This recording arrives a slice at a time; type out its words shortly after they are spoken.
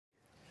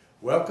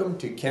Welcome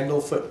to Kendall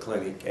Foot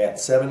Clinic at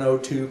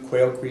 702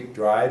 Quail Creek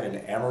Drive in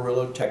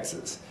Amarillo,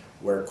 Texas,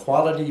 where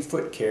quality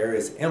foot care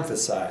is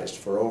emphasized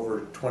for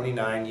over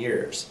 29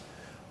 years.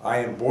 I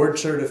am board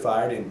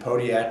certified in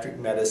podiatric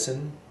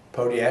medicine,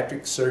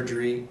 podiatric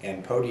surgery,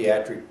 and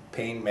podiatric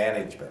pain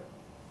management.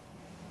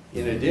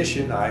 In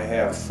addition, I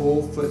have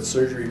full foot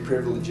surgery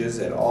privileges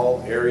at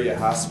all area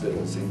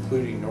hospitals,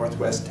 including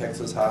Northwest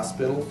Texas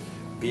Hospital,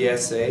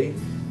 BSA,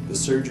 the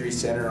Surgery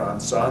Center on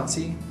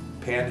Soncy,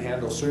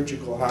 Panhandle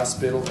Surgical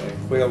Hospital,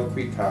 and Quail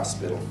Creek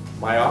Hospital.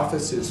 My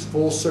office is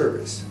full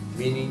service,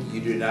 meaning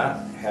you do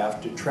not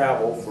have to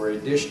travel for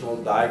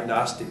additional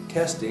diagnostic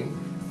testing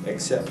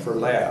except for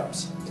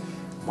labs.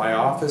 My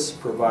office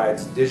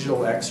provides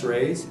digital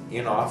x-rays,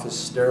 in-office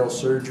sterile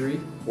surgery,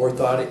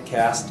 orthotic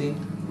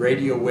casting,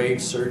 radio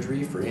wave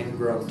surgery for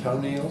ingrown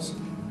toenails,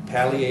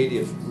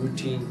 palliative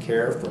routine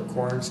care for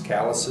corns,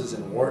 calluses,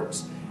 and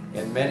warts,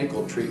 and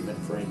medical treatment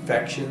for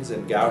infections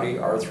and gouty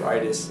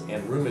arthritis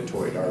and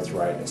rheumatoid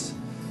arthritis.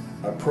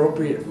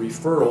 Appropriate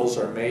referrals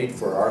are made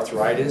for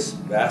arthritis,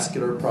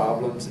 vascular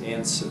problems,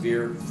 and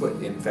severe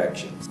foot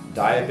infections.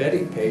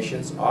 Diabetic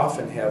patients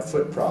often have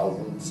foot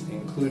problems,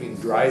 including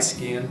dry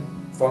skin,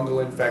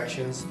 fungal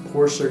infections,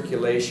 poor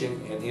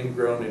circulation, and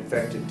ingrown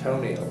infected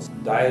toenails.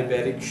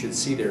 Diabetics should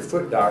see their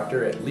foot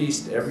doctor at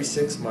least every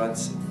 6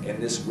 months,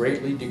 and this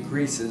greatly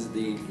decreases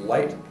the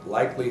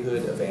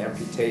likelihood of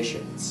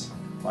amputations.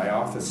 My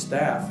office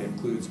staff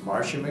includes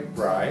Marcia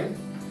McBride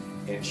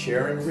and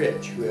Sharon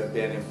Rich, who have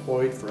been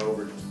employed for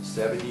over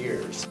 7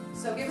 years.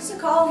 So give us a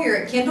call here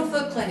at Kendall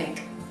Foot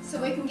Clinic. So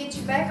we can get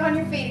you back on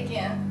your feet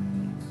again.